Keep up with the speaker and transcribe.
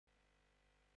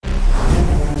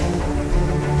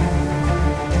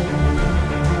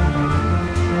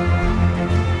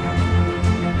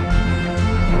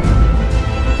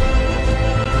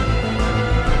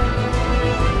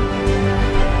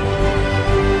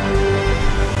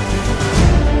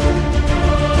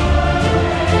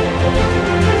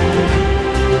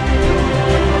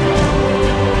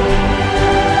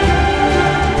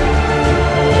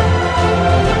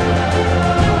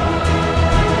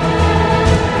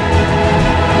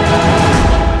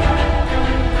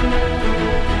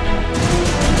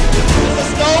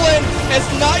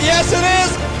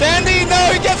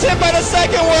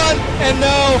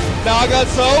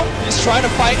Nagato, he's trying to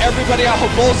fight everybody out of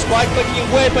both squad clicking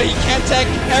away, but he can't take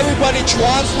everybody.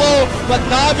 Chuan's low, but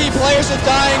Navi players are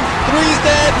dying. 3's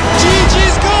dead.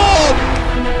 GG's goal!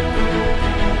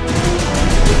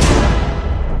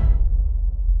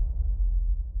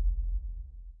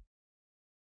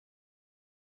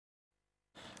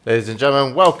 Ladies and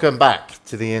gentlemen, welcome back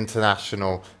to the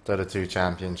International Dota 2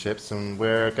 Championships, and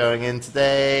we're going in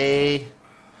today. You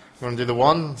want to do the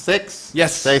 1-6?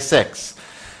 Yes. Day 6.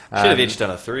 Should have each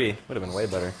done a 3. Would have been way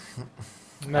better.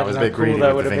 I was a bit greedy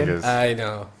with the fingers. I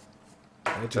know.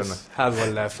 I just had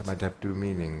one left. It might have two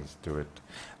meanings to it.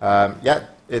 Yeah,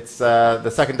 it's the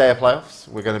second day of playoffs.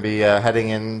 We're going to be heading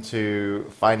into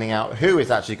finding out who is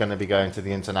actually going to be going to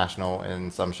the International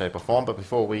in some shape or form. But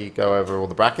before we go over all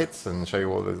the brackets and show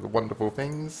you all the wonderful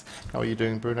things, how are you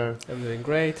doing, Bruno? I'm doing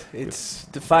great. It's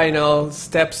the final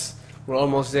steps. We're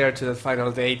almost there to the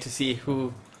final day to see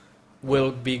who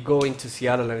will be going to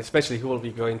Seattle, and especially who will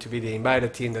be going to be the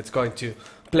invited team that's going to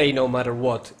play no matter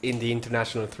what in the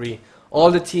International 3. All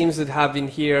the teams that have been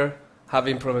here have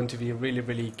been proven to be really,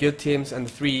 really good teams, and the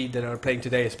 3 that are playing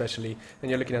today especially. And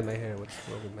you're looking at my hair. What's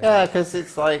wrong with my hair? Yeah, because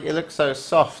it's like, it looks so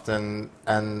soft and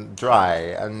dry,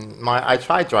 and I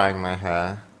tried drying my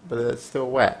hair, but it's still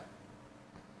wet.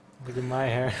 Look at my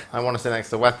hair. I want to sit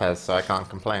next to Webhead, so I can't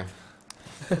complain.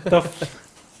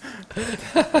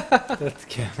 That's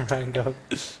camera angle.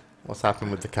 What's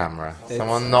happened with the camera?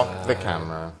 Someone knocked the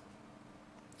camera.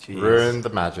 Jeez. Ruined the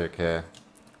magic here.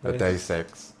 At day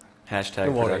 6. Hashtag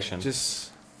Don't worry, production.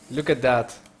 just look at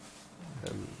that.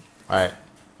 Alright.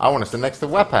 I want to sit next to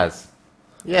Webhead.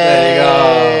 Yay!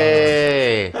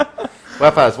 There you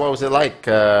Webhead, what was it like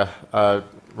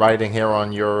riding here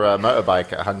on your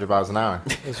motorbike at 100 miles an hour?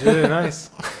 It's really nice.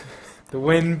 The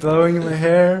wind blowing in my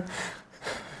hair.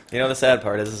 You know, the sad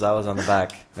part is I was on the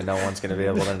back, and no one's going to be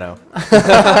able to know.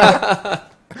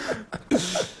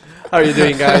 How are you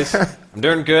doing, guys? I'm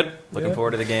doing good. Looking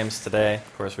forward to the games today.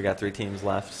 Of course, we got 3 teams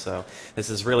left, so this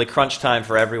is really crunch time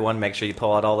for everyone. Make sure you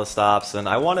pull out all the stops. And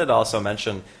I wanted to also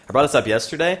mention, I brought this up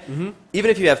yesterday,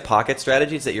 even if you have pocket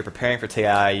strategies that you're preparing for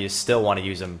TI, you still want to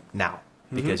use them now,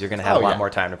 because you're going to have a lot more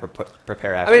time to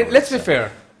prepare I afterwards. mean, let's be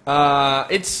fair.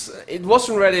 It was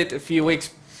on Reddit a few weeks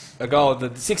ago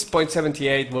that the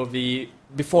 6.78 will be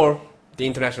before the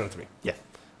International 3. Yeah.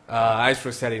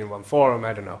 Icebreaker said it in one forum,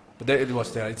 I don't know. But it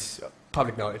was there, it's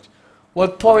public knowledge.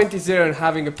 What point is there in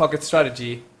having a pocket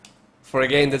strategy for a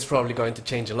game that's probably going to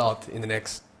change a lot in the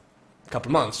next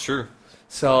couple months? True.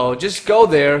 So just go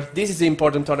there. This is the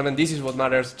important tournament. This is what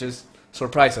matters. Just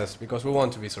surprise us, because we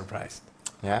want to be surprised.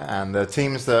 Yeah, and the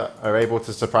teams that are able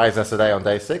to surprise us today on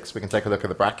day 6, we can take a look at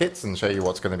the brackets and show you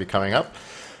what's going to be coming up.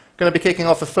 Going to be kicking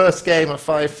off the first game at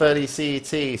 5:30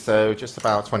 CET, so just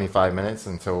about 25 minutes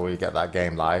until we get that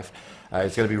game live.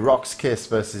 It's going to be Rock's Kiss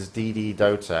versus DD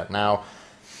Dota. Now,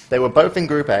 they were both in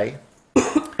Group A.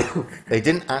 They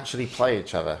didn't actually play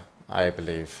each other, I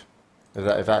believe.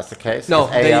 If that's the case? No,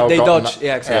 they dodged.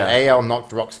 Yeah, exactly. AL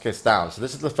knocked Rock's Kiss down. So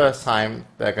this is the first time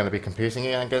they're going to be competing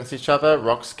against each other.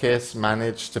 Rock's Kiss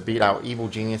managed to beat out Evil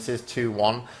Geniuses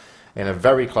 2-1. In a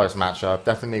very close matchup.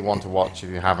 Definitely one to watch if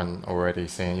you haven't already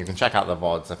seen. You can check out the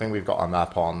VODs. I think we've got them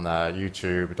up on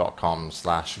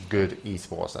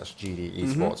youtube.com/goodesports. That's GD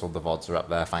Esports. All the VODs are up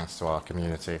there thanks to our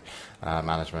community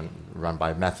management run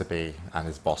by Metabee and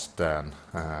his boss Dern.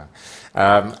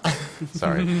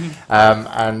 Sorry.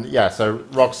 And yeah, so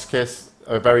Rock's Kiss,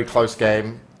 a very close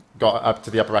game. Got up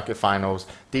to the upper bracket finals.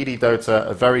 DD Dota,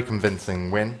 a very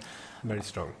convincing win. Very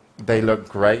strong. They look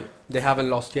great. They haven't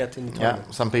lost yet in the tournament.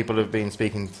 Yeah, some people have been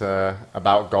speaking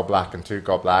about Godblack and to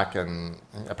Godblack, and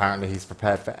apparently he's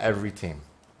prepared for every team.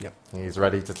 Yep. He's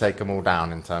ready to take them all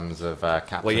down in terms of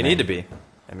captaining. Well, you need to be.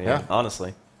 I mean,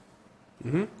 honestly.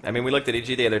 I mean, we looked at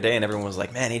EG the other day, and everyone was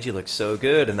like, man, EG looks so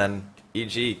good. And then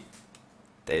EG,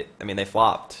 they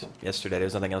flopped yesterday.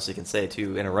 There's nothing else you can say,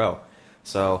 2 in a row.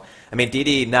 So, I mean,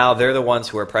 DD, now they're the ones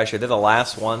who are pressured. They're the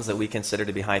last ones that we consider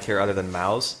to be high tier other than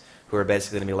Mouse, who are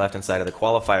basically going to be left inside of the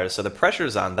qualifiers. So the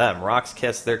pressure's on them. Rock's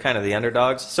Kiss, they're kind of the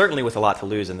underdogs, certainly with a lot to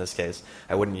lose in this case.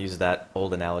 I wouldn't use that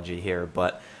old analogy here,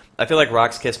 but I feel like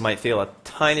Rock's Kiss might feel a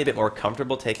tiny bit more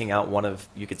comfortable taking out one of,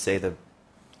 you could say, the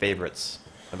favorites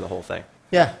of the whole thing.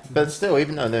 Yeah, but still,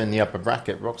 even though they're in the upper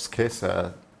bracket, Rock's Kiss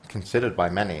are considered by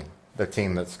many the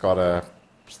team that's got to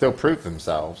still prove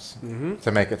themselves to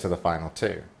make it to the final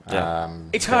 2. Yeah.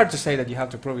 It's hard to say that you have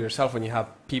to prove yourself when you have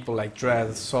people like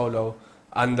Dredd, Solo,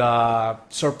 and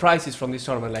surprises from this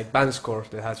tournament like Banscore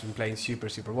that has been playing super,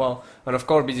 super well. And of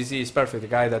course, BGC is perfect. The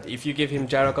guy that if you give him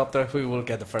Gyrocopter, he will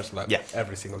get the first blood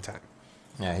every single time.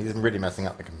 Yeah, he's really messing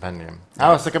up the compendium.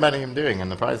 How's the compendium doing in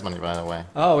the prize money, by the way?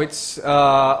 Oh, it's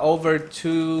over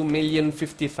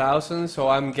 2,050,000, so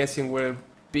I'm guessing we'll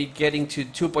be getting to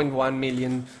 2.1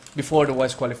 million before the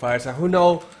West qualifiers, and who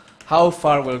knows how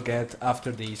far we'll get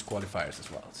after these qualifiers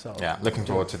as well. So yeah, looking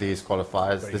forward to these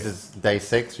qualifiers. Very This good. is day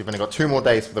 6. We've only got 2 more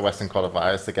days for the Western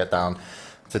qualifiers to get down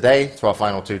today to our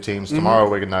final 2 teams. Tomorrow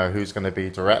we're going to know who's going to be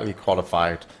directly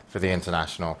qualified for the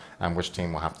international and which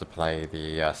team will have to play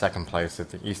the second place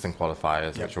of the Eastern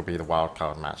qualifiers, which will be the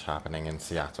wildcard match happening in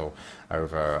Seattle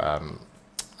over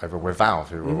with Valve,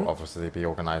 who will obviously be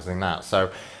organising that.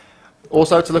 So.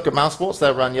 Also, to look at Mouse Sports,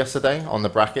 their run yesterday on the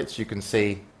brackets, you can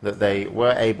see that they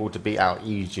were able to beat out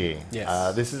EG.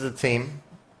 Yes. This is a team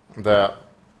that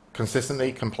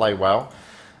consistently can play well,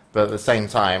 but at the same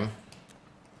time,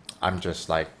 I'm just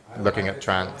like looking at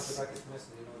Trans.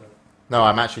 No,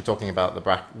 I'm actually talking about the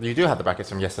bracket. You do have the brackets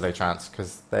from yesterday, Trans,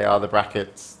 because they are the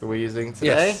brackets that we're using today.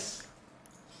 yes,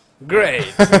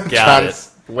 great. Got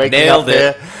Trans, waking Nailed up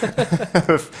it.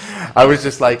 here. I was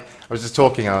just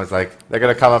talking, I was like, they're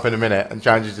going to come up in a minute, and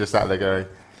Trans is just sat there going,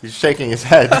 he's shaking his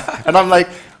head. And I'm like,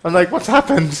 what's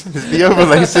happened? Is the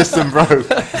overlay system broke?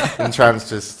 And Trans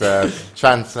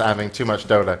having too much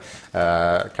Dota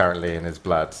currently in his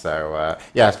blood. So,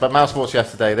 yes, but Mouse Sports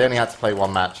yesterday, they only had to play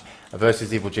 1 match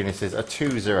versus Evil Geniuses, a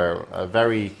 2-0, a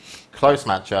very close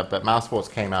matchup, but Mouse Sports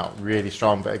came out really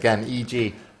strong. But again,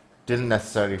 EG didn't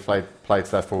necessarily play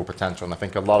to their full potential, and I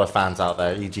think a lot of fans out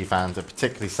there, EG fans, are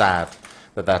particularly sad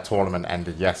that their tournament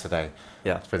ended yesterday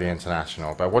for the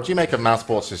international. But what do you make of Mouse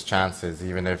Sports' chances,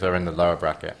 even if they're in the lower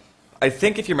bracket? I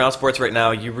think if you're Mouse Sports right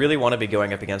now, you really want to be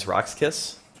going up against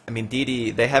Roxkiss. I mean,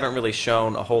 DD, they haven't really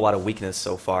shown a whole lot of weakness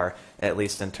so far, at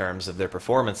least in terms of their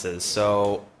performances.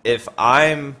 So if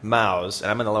I'm Mouse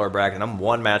and I'm in the lower bracket and I'm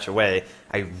 1 match away,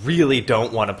 I really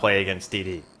don't want to play against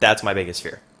DD. That's my biggest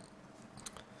fear.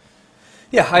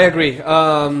 Yeah, I agree.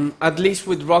 At least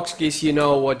with Roxkiss, you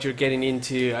know what you're getting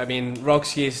into. I mean,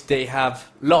 Roxkiss, they have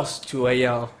lost to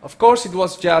AL. Of course, it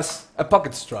was just a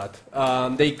pocket strat.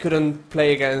 They couldn't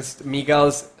play against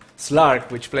Miguel's Slark,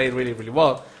 which played really, really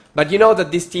well. But you know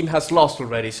that this team has lost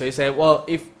already. So you say, well,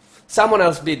 if someone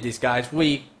else beat these guys,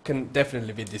 we can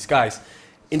definitely beat these guys.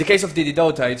 In the case of DD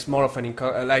Dota, it's more of an...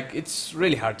 it's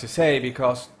really hard to say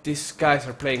because these guys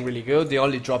are playing really good. They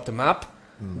only dropped the map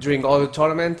during all the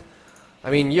tournament. I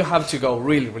mean, you have to go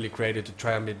really, really creative to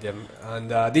try and beat them. And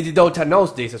DD Dota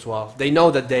knows this as well. They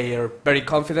know that they are very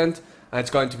confident, and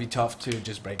it's going to be tough to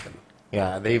just break them.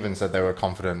 Yeah, they even said they were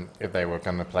confident if they were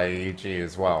going to play EG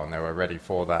as well, and they were ready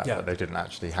for that, but they didn't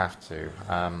actually have to.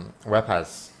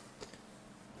 Webhaz.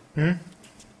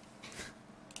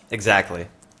 Exactly.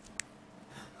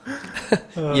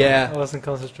 Yeah. I wasn't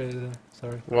concentrated there.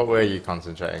 Sorry. What were you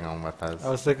concentrating on, Webhaz? I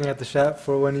was looking at the chat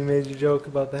for when you made your joke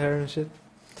about the hair and shit.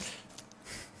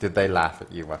 Did they laugh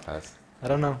at you, Webhaz? I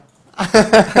don't know.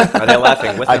 Are they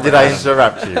laughing with them? Did I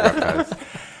interrupt you,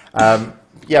 Webhaz?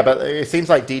 Yeah, but it seems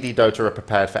like DD Dota are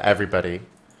prepared for everybody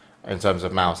in terms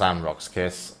of Mouse and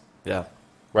Roxkiss. Yeah.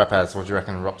 Webhaz, what do you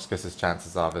reckon Roxkiss's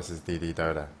chances are versus DD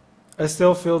Dota? I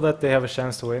still feel that they have a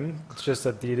chance to win. It's just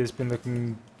that DD's been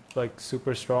looking like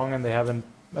super strong, and they haven't.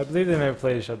 I believe they never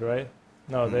played each other, right?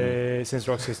 No, they since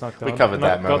Roxy's knocked out. We covered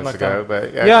that moments ago,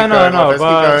 but yeah, I know,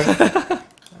 Webhaz, keep going. but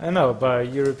I know,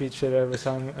 but you repeat shit every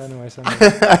time anyway.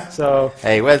 So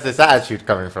hey, where's this attitude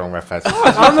coming from, Webhaz?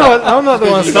 I'm not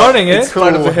the one starting it. It's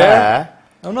cool hair.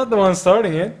 I'm not the one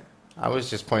starting it. I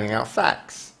was just pointing out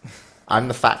facts. I'm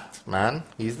the fact man.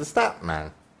 He's the stat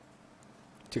man.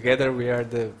 Together we are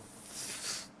the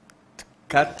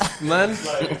cat man.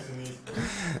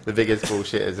 The biggest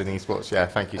bullshitters in esports. Yeah,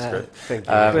 thank you, Script. Thank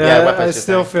you. Yeah, I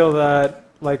still feel that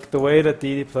like the way that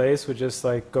DD plays, with just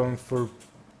like going for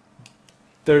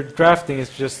their drafting is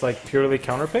just like purely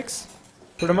counter picks,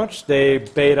 pretty much. They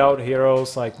bait out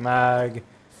heroes like Mag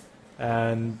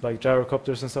and like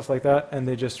gyrocopters and stuff like that, and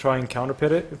they just try and counter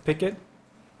pick it.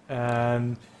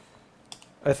 And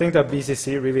I think that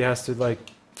BCC really has to like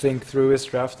think through his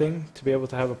drafting to be able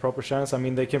to have a proper chance. I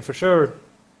mean, they can for sure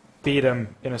beat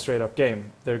them in a straight up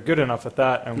game. They're good enough at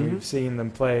that, and we've seen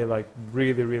them play like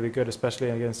really, really good, especially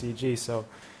against EG. So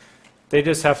they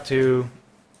just have to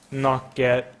not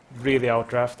get really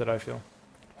outdrafted, I feel.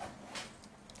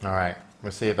 All right.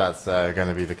 We'll see if that's going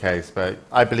to be the case. But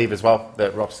I believe as well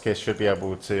that Roxkiss should be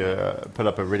able to put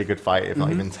up a really good fight, if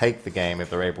not even take the game, if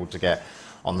they're able to get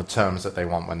on the terms that they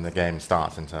want when the game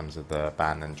starts in terms of the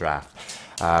ban and draft.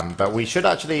 But we should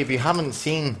actually, if you haven't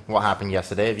seen what happened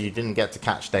yesterday, if you didn't get to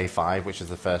catch day 5, which is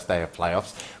the first day of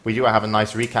playoffs, we do have a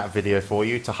nice recap video for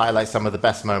you to highlight some of the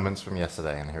best moments from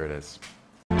yesterday, and here it is.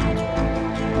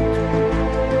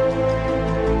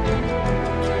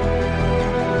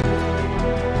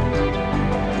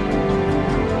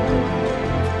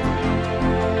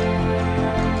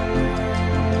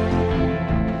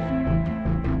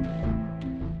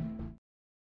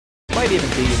 might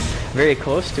even be very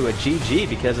close to a GG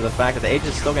because of the fact that the Aegis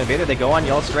is still going to be there. They go on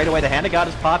Yul straight away. The Hand of God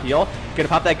is popped. Yul going to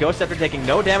pop that Ghost after taking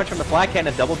no damage from the Black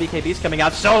Cannon. Double BKB's coming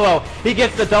out. Solo, he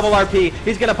gets the double RP.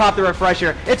 He's going to pop the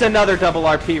Refresher. It's another double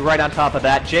RP right on top of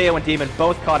that. Jo and Demon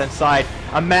both caught inside.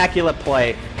 Immaculate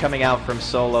play coming out from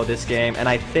Solo this game, and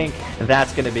I think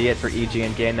that's going to be it for EG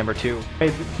in game number 2.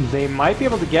 They might be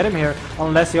able to get him here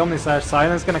unless the Omnislash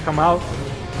Silence is going to come out.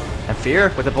 And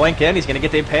Fear with the blink in, he's going to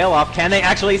get the Impale off. Can they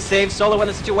actually save Solo in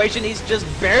the situation? He's just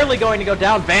barely going to go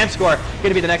down. Vanscore going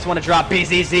to be the next one to drop.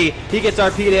 BZZ, he gets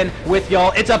RP'd in with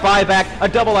Yul. It's a buyback, a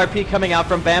double RP coming out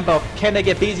from Bambo. Can they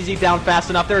get BZZ down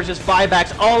fast enough? There's just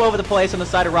buybacks all over the place on the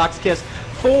side of Rock's Kiss.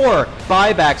 4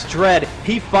 buybacks. Dread,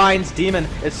 he finds Demon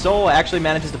as Solo actually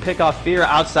manages to pick off Fear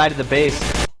outside of the base.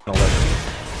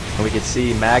 And we can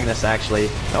see Magnus actually,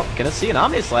 gonna see an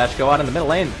Omni Slash go out in the middle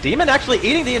lane. Demon actually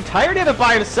eating the entirety of it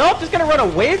by himself, just gonna run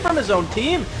away from his own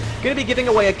team. Gonna be giving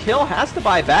away a kill, has to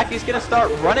buy back, he's gonna start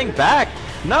running back.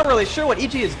 Not really sure what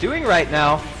EG is doing right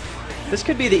now. This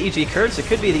could be the EG curse, it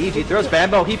could be the EG throws.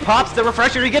 Bambo, he pops the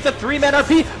Refresher, he gets a 3-man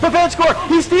RP, but Vanscore,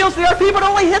 he steals the RP, but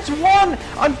only hits 1!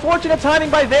 Unfortunate timing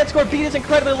by Vanscore, Beat is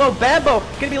incredibly low. Bambo,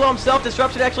 gonna be low himself,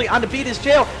 Disruption actually onto Beat his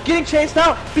jail, getting chased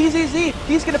out. BZZ,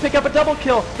 he's gonna pick up a double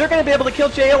kill. They're gonna be able to kill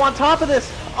Jo on top of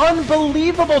this.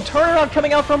 Unbelievable turnaround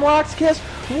coming out from Rock's Kiss.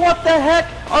 What the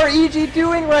heck are EG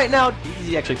doing right now?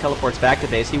 BZZ actually teleports back to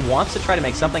base. He wants to try to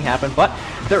make something happen, but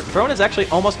their throne is actually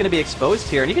almost gonna be exposed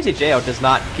here, and you can see Jo does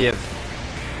not give.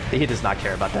 He does not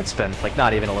care about that spin, like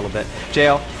not even a little bit.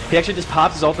 Jo, he actually just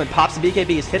pops his ultimate, pops the BKB,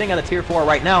 he's hitting on a tier 4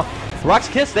 right now. Rock's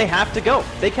Kiss, they have to go.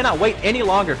 They cannot wait any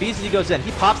longer. BZZ goes in,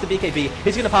 he pops the BKB,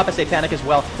 he's going to pop a Satanic as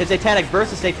well. It's Satanic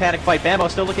versus Satanic fight. Bambo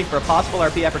still looking for a possible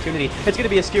RP opportunity. It's going to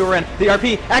be a skewer in. The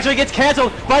RP actually gets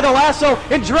cancelled by the lasso,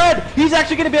 and Dread, he's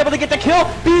actually going to be able to get the kill.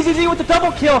 BZZ with the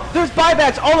double kill. There's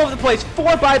buybacks all over the place. 4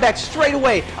 buybacks straight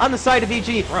away on the side of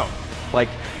EG. Bro, like,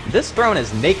 this throne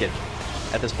is naked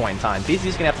at this point in time. BZZ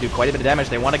is going to have to do quite a bit of damage.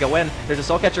 They want to go in. There's a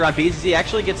Soul Catcher on BZZ.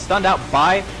 Actually gets stunned out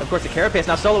by, of course, the Carapace.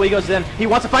 Now Solo, he goes in. He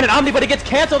wants to find an Omni, but it gets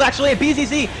canceled, actually, and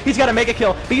BZZ, he's got to make a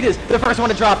kill. Beat is the first one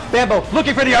to drop. Bambo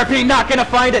looking for the RP, not going to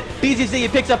find it. BZZ, he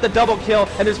picks up the double kill,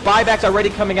 and there's buybacks already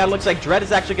coming out. It looks like Dread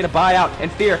is actually going to buy out,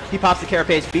 and Fear, he pops the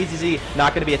Carapace. BZZ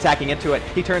not going to be attacking into it.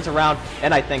 He turns around,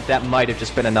 and I think that might have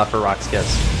just been enough for Rock's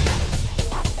Kiss.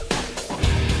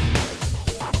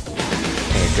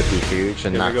 Could be huge,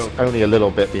 and that's only a little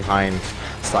bit behind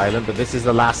Silent, but this is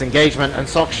the last engagement, and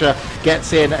Soksha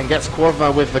gets in and gets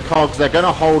Qualifier with the cogs. They're going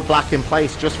to hold Black in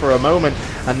place just for a moment,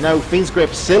 and no, Fiend's Grip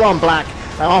still on Black.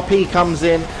 RP comes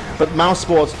in, but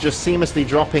Mousesports just seamlessly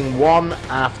dropping one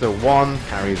after one.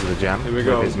 Carries the jam with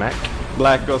his mech.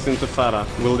 Black goes into Fada.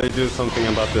 Will they do something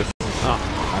about this?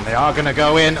 And they are going to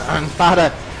go in, and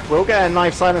Fada will get a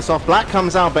knife silence off. Black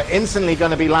comes out, but instantly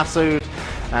going to be lassoed.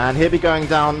 And he'll be going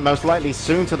down most likely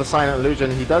soon to the Silent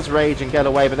Illusion. He does rage and get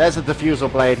away, but there's a Diffusal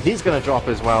Blade. He's going to drop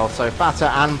as well. So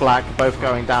Fata and Black both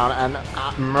going down. And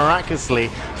miraculously,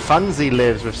 Funzy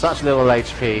lives with such little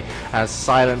HP as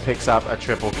Silent picks up a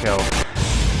triple kill.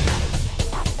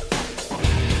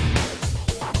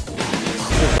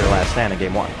 This is their last stand in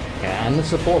game 1. Yeah, and the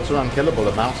supports are unkillable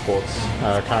at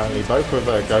Mousesports currently, both with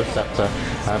a Ghost Scepter.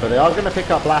 But they are going to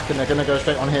pick up Black, and they're going to go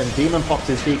straight on him. Demon pops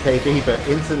his BKB, but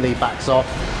instantly backs off.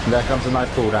 And there comes a knife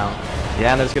cooldown.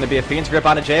 Yeah, and there's going to be a Fiend's Grip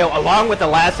onto Jo. Along with the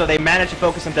lasso, they manage to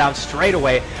focus him down straight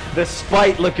away,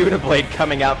 despite Laguna Blade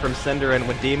coming out from Cinder, and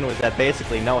when Demon was at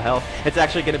basically no health. It's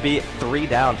actually going to be 3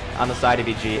 down on the side of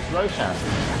EG. Roshan,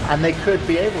 and they could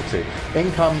be able to.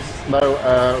 In comes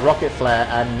Rocket Flare,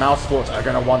 and Mousesports are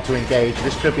going to want to engage.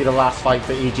 This could be the last fight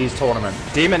for EG's tournament.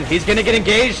 Demon, he's going to get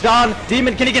engaged on.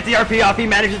 Demon, can he get the RP off? He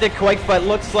manages it quick, but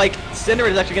looks like Cinder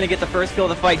is actually going to get the first kill of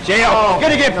the fight. Jo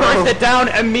going to get bursted down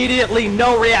immediately.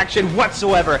 No reaction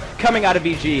whatsoever coming out of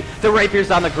EG. The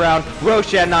Rapier's on the ground.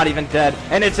 Roshan not even dead.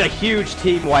 And it's a huge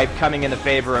team wipe coming in the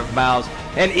favor of Mouse.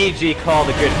 And EG called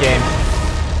a good game.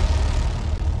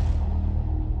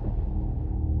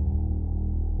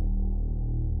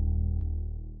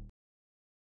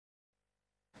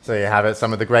 So you have it,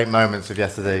 some of the great moments of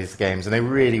yesterday's games, and they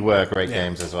really were great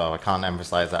games as well. I can't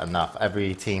emphasize that enough.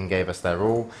 Every team gave us their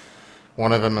all.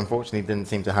 One of them, unfortunately, didn't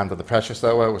seem to handle the pressure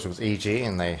so well, which was EG,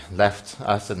 and they left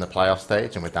us in the playoff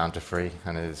stage, and we're down to 3.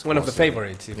 And it is one of the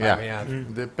favorites, if I may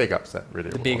add. The big upset,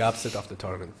 really. The big upset of the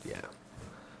tournament, yeah.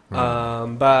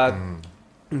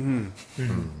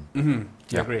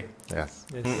 You agree? Yes.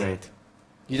 It's great.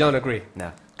 You don't agree?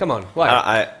 No. Come on, why?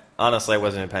 I honestly, I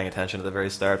wasn't even paying attention at the very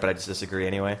start, but I just disagree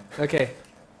anyway. Okay.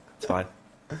 It's fine.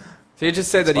 So you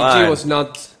just said that EG was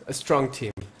not a strong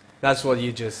team. That's what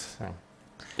you just...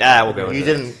 Yeah, we'll go with You it.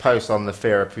 didn't post on the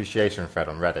Fear Appreciation thread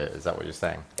on Reddit, is that what you're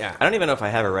saying? Yeah. I don't even know if I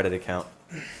have a Reddit account.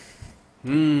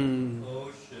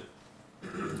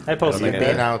 I posted You've it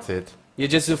been there. outed. You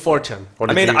just do fortune. What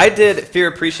I did mean, you- I did Fear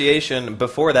Appreciation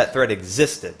before that thread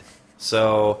existed.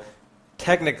 So,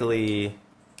 technically,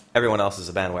 everyone else is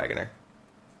a bandwagoner.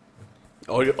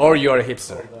 Or you're a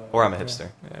hipster. Or I'm a hipster.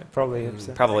 Yeah, probably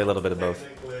hipster. Probably a little bit of both.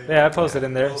 Yeah, I posted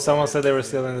in there. Someone said they were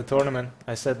still in the tournament.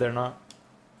 I said they're not.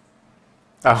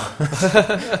 Oh.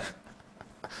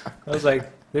 I was like,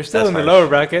 they're still That's in the harsh. lower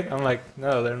bracket. I'm like,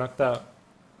 no, they're knocked out.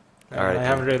 And Alright, I dude.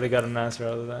 haven't really got an answer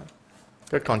out of that.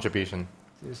 Good contribution.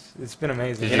 It's been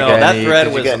amazing. Did You you know, get that any- thread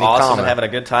did you was get any awesome karma? and having a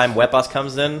good time. Wetboss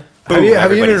comes in. Have boom, you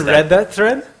everybody's even dead. read that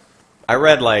thread? I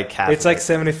read like half. It's of like it.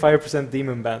 75%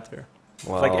 demon banter.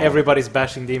 Well, Like everybody's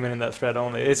bashing demon in that thread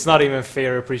only. It's not even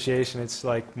fair appreciation. It's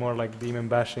like more like demon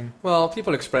bashing. Well,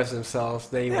 people express themselves.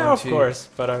 They Yeah, want of to course.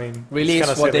 But I mean, release it's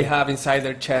kinda what they silly. have inside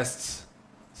their chests.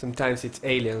 Sometimes it's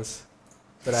aliens,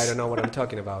 but I don't know what I'm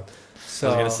talking about. So I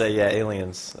was going to say, yeah,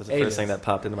 aliens. That's the Aliens. first thing that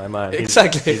popped into my mind.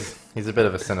 exactly. He's a bit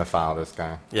of a cinephile, this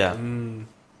guy. Yeah.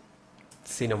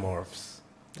 Xenomorphs.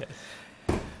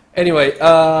 Anyway,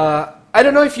 I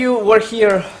don't know if you were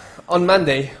here on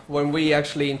Monday when we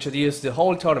actually introduced the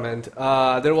whole tournament.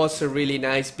 There was a really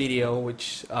nice video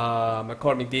which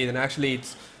McCormick did, and actually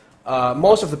it's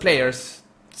most of the players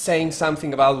saying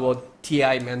something about what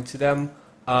TI meant to them.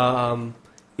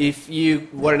 If you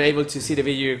weren't able to see the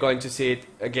video, you're going to see it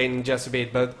again in just a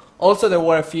bit. But also there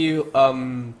were a few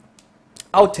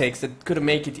outtakes that couldn't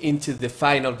make it into the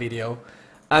final video.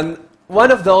 And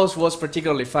one of those was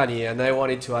particularly funny, and I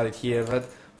wanted to add it here. But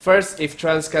first, if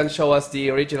Trans can show us the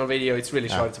original video, it's really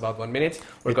short, it's about 1 minute.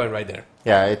 We're going right there.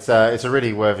 Yeah, it's a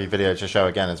really worthy video to show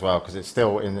again as well, because it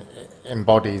still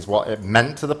embodies what it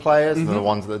meant to the players, the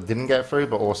ones that didn't get through,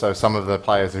 but also some of the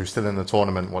players who are still in the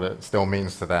tournament, what it still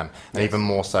means to them, and even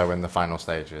more so in the final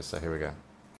stages. So here we go.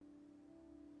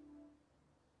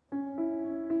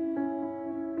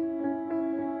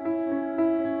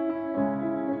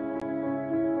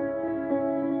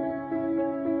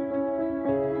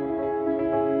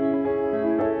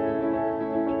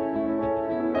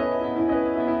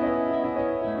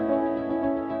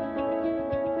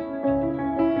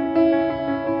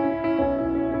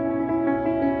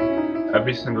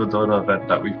 Every single Dota event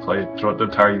that we've played throughout the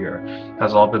entire year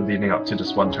has all been leading up to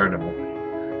this one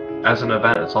tournament. As an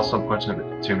event, it's also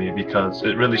important to me because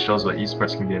it really shows what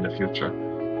esports can be in the future.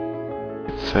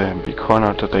 It's a big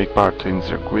honor to take part in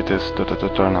the greatest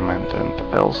Dota tournament,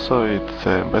 and also it's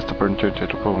the best opportunity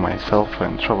to prove myself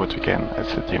and show it again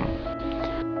as a team.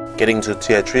 Getting to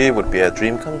Tier 3 would be a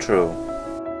dream come true.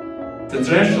 The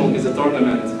International is a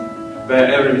tournament where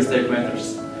every mistake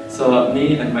matters. So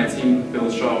me and my team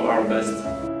will show our best.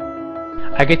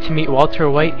 I get to meet Walter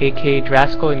White, aka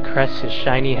Draskell, and caress his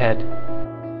shiny head.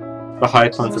 A high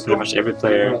time for pretty much every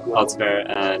player out there,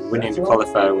 and winning the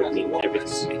qualifier would mean everything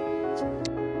to me.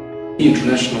 The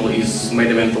International is main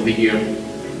event of the year.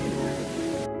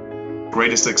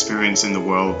 Greatest experience in the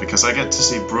world because I get to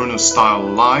see Bruno's style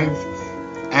live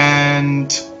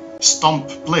and stomp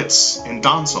Blitz in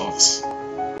dance-offs.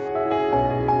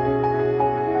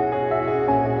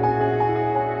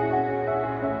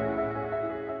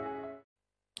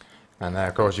 And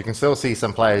of course, you can still see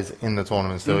some players in the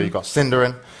tournament still. You've got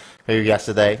Cinderin, who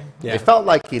yesterday, Yeah. it felt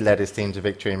like he led his team to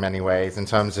victory in many ways in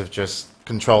terms of just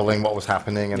controlling what was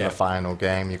happening in the final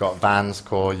game. You've got Van's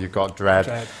core, you've got Dread,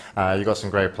 you've got some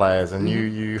great players, and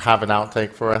you have an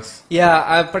outtake for us?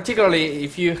 Yeah, particularly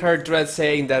if you heard Dredd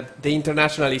saying that the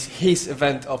International is his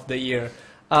event of the year.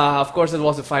 Of course, it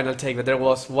was the final take, but there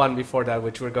was one before that,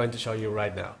 which we're going to show you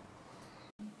right now.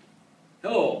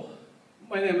 Hello,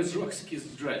 my name is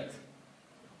Roxykis Dread.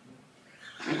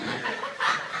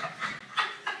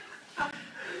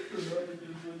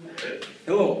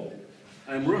 Hello,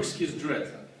 I'm Roxykis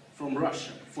Dread from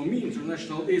Russia. For me,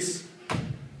 International is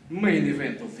main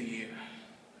event of the year.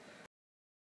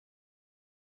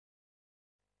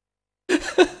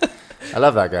 I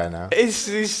love that guy now.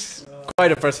 He's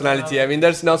quite a personality. I mean,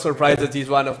 there's no surprise that he's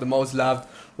one of the most loved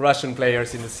Russian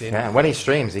players in the scene. Yeah, and when he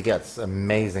streams, he gets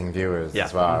amazing viewers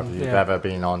as well. If you've ever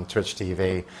been on Twitch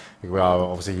TV, we are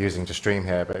obviously using to stream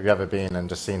here, but if you've ever been and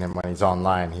just seen him when he's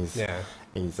online,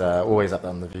 he's always up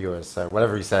on the viewers. So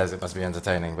whatever he says, it must be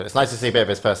entertaining. But it's nice to see a bit of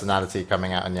his personality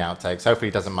coming out in the outtakes. Hopefully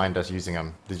he doesn't mind us using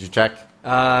them. Did you check?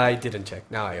 I didn't check.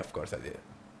 No, of course I did.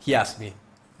 He asked me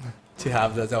to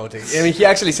have that outtake. I mean, he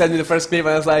actually sent me the first clip,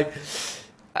 and I was like,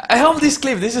 I hope this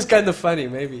clip, this is kind of funny.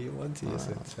 Maybe you want to use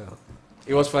it. So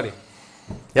it was funny.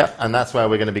 Yep, and that's where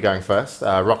we're going to be going first.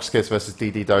 Roxkiss versus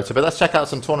DD Dota. But let's check out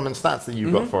some tournament stats that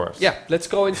you've got for us. Yeah, let's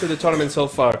go into the tournament so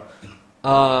far.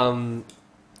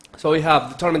 So we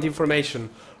have the tournament information.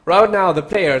 Right now, the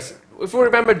players, if we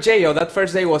remember Jo, that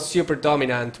first day was super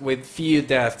dominant with few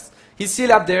deaths. He's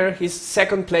still up there. He's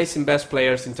second place in best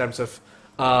players in terms of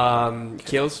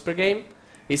kills per game.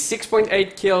 He's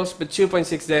 6.8 kills, but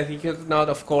 2.6 deaths. He could not,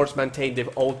 of course, maintain the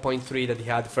 0.3 that he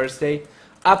had the first day.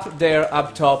 Up there,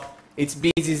 up top, it's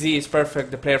BZZ, is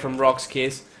perfect, the player from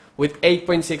Roxkiss, with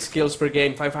 8.6 kills per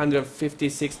game,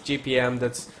 556 GPM.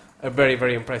 That's very,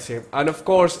 very impressive. And of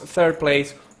course, third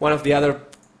place, one of the other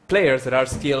players that are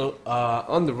still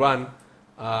on the run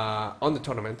on the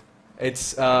tournament.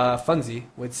 It's Funzy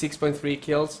with 6.3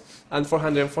 kills and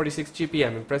 446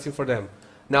 GPM. Impressive for them.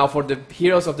 Now for the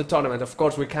heroes of the tournament, of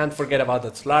course, we can't forget about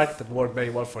that Slark that worked very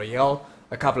well for AL.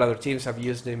 A couple other teams have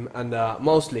used him, and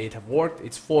mostly it have worked.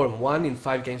 It's 4-1 in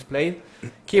 5 games played.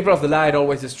 Keeper of the Light,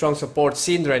 always a strong support.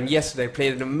 Syndra, yesterday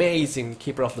played an amazing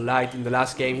Keeper of the Light in the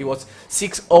last game. He was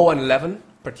 6-0-11,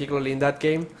 particularly in that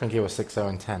game. I think he was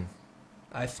 6-0-10.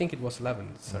 I think it was 11.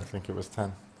 I think it was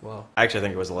 10. Wow. I actually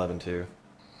think it was 11 too.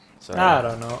 So I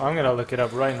don't know. I'm gonna look it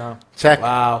up right now. Check.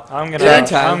 Wow. I'm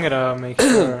gonna make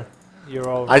sure you're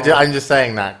all wrong. I'm just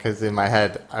saying that because in my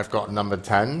head I've got number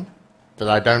 10, but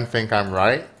I don't think I'm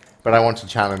right. But I want to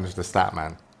challenge the stat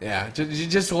man. Yeah, you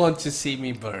just want to see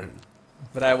me burn,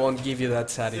 but I won't give you that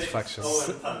satisfaction.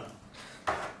 6-0-10.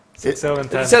 It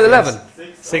said 11.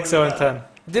 6-0-10.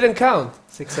 Didn't count.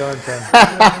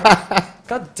 6-0-10.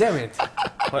 God damn it!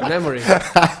 What memory?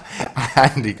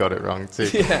 Andy got it wrong too.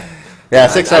 Yeah. Yeah,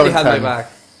 6-0-10. Andy had my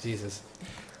back. Jesus.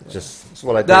 Just that's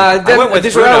what I did. I went with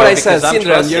Disregard Bruno what I said. because I'm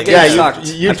Syndra, your trusting. game sucked.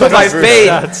 You I put my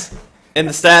faith in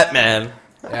the stat man.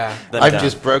 Yeah. I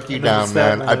just broke you down,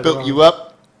 man. I built you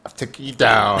up. I took you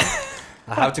down.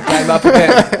 I have to climb up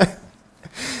again.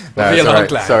 No, Real long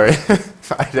sorry. climb.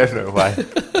 I don't know why.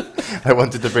 I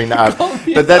wanted to bring that up,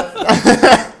 but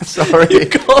that. Sorry. You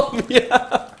called me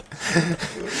out.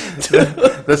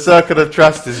 The circle of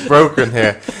trust is broken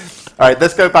here. All right,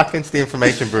 let's go back into the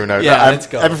information, Bruno. Yeah, let's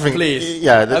go. Everything, Please.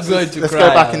 Yeah, I'm going to let's cry.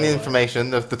 go back in the information,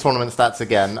 the tournament stats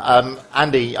again.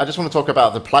 Andy, I just want to talk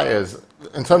about the players.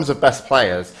 In terms of best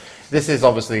players, this is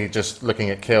obviously just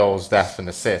looking at kills, death, and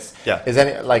assists. Yeah. Is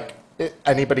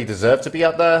anybody deserve to be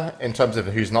up there in terms of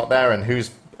who's not there and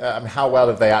who's how well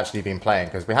have they actually been playing?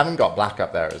 Because we haven't got Black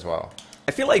up there as well.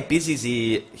 I feel like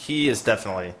BZZ, he is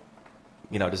definitely,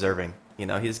 deserving.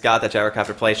 He's got that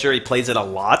gyrocopter play. Sure, he plays it a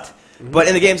lot, but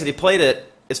in the games that he played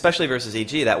it, especially versus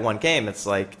EG, that one game, it's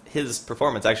like his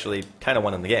performance actually kind of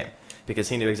won in the game because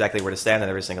he knew exactly where to stand in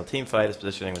every single team fight. His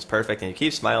positioning was perfect, and you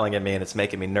keep smiling at me, and it's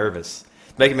making me nervous.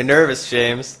 It's making me nervous,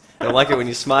 James. I don't like it when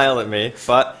you smile at me.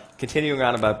 But continuing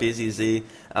on about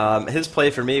BZZ, his play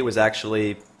for me was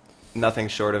actually nothing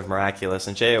short of miraculous,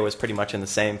 and Jo was pretty much in the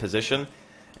same position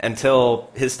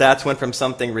until his stats went from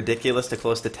something ridiculous to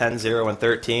close to 10, 0, and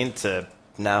 13 to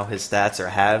now his stats are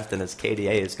halved and his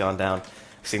KDA has gone down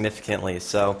significantly.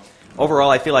 So overall,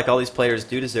 I feel like all these players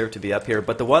do deserve to be up here,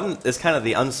 but the one is kind of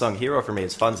the unsung hero for me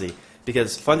is Funzy,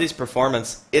 because Funzy's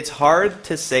performance, it's hard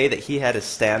to say that he had a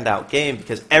standout game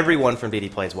because everyone from BD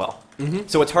plays well.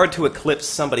 So it's hard to eclipse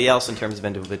somebody else in terms of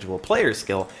individual player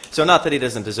skill. So not that he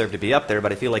doesn't deserve to be up there,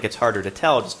 but I feel like it's harder to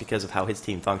tell just because of how his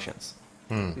team functions.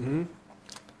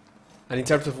 And in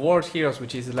terms of world heroes,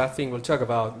 which is the last thing we'll talk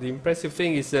about, the impressive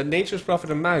thing is that Nature's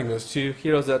Prophet and Magnus, two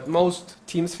heroes that most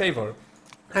teams favor,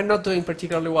 are not doing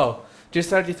particularly well. Just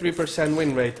 33%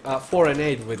 win rate,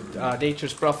 4-8 with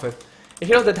Nature's Prophet. A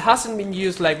hero that hasn't been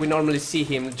used like we normally see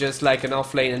him, just like an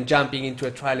offlane and jumping into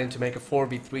a tri-lane to make a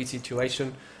 4v3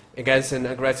 situation against an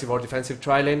aggressive or defensive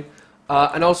tri-lane.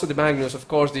 And also the Magnus, of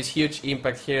course, this huge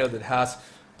impact hero that has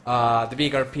the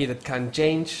big RP that can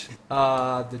change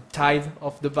the tide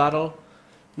of the battle,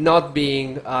 not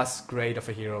being as great of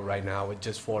a hero right now with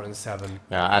just 4 and 7.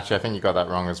 Yeah, actually, I think you got that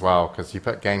wrong as well because you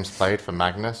put games played for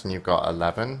Magnus and you've got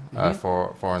 11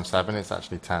 for 4 and 7. It's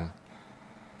actually 10.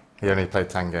 He only played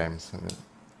 10 games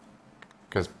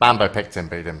because Bambo picked him,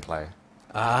 but he didn't play.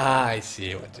 Ah, I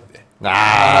see what you did.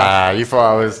 Nah, you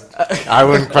thought I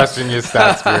wouldn't question your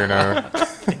stats, Bruno.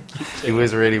 He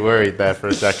was really worried there for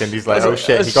a second. He's like, oh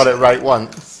shit, he got it right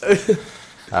once.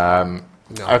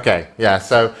 Okay, yeah,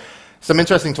 so Some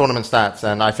interesting tournament stats,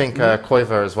 and I think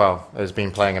Qualifier as well has been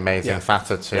playing amazing.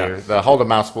 Fata too. Yeah. The whole of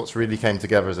Mouse Sports really came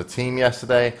together as a team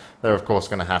yesterday. They're of course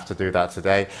going to have to do that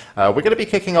today. We're going to be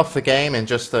kicking off the game in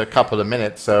just a couple of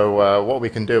minutes, so what we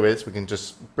can do is we can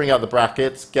just bring out the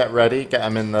brackets, get ready, get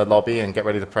them in the lobby, and get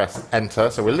ready to press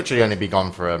enter. So we'll literally only be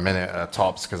gone for a minute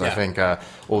tops, because I think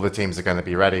all the teams are going to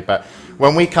be ready. But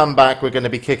when we come back, we're going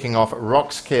to be kicking off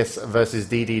Rox Kiss versus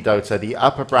DD Dota, the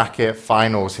upper bracket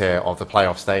finals here of the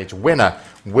playoff stage. Winner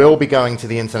will be going to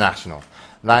the International.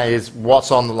 That is what's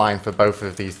on the line for both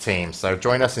of these teams. So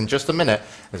join us in just a minute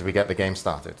as we get the game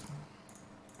started.